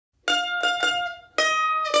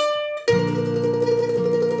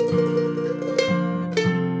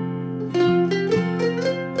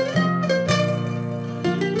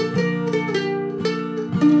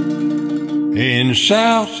In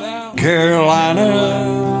South Carolina,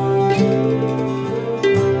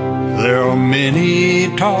 there are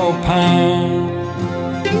many tall pines.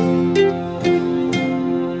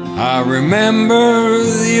 I remember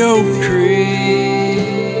the oak tree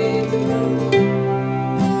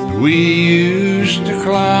we used to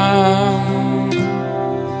climb.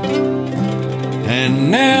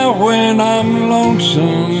 And now when I'm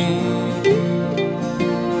lonesome,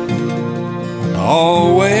 I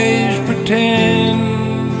always pretend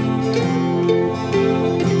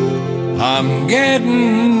I'm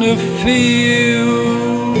getting the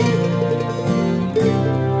feel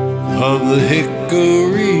of the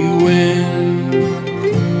hickory wind.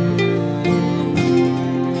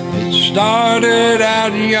 It started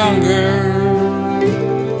out younger,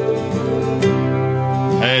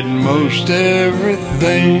 had most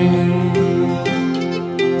everything,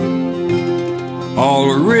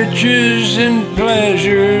 all the riches and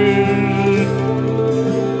pleasures.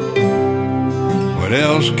 What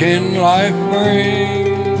else can life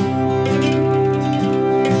bring?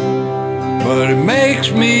 But it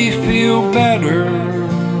makes me feel better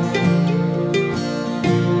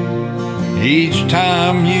each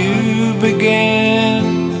time you begin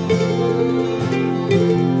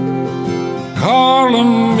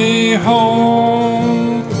calling me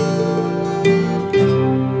home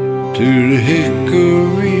to the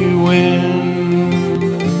hickory wind.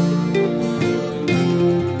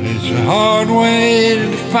 It's a hard way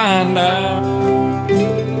to find out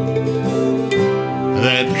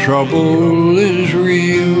that trouble is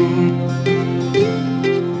real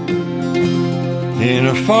in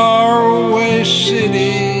a faraway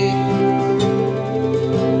city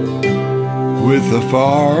with a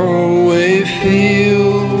faraway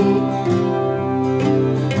feel.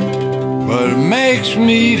 But it makes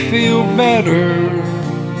me feel better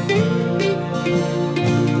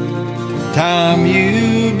time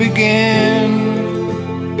you began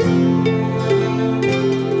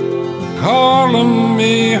calling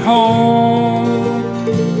me home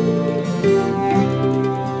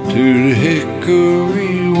to the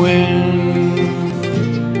hickory wind,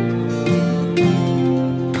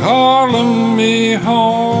 calling me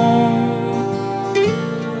home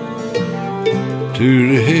to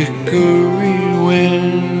the hickory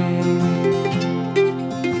wind.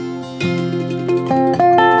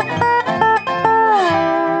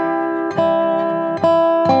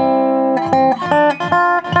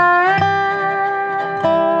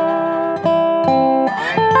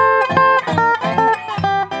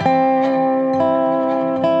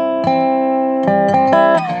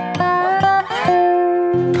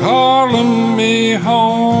 Calling me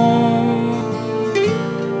home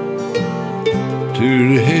to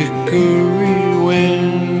the hickory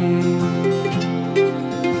wind,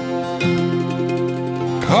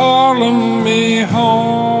 calling me home.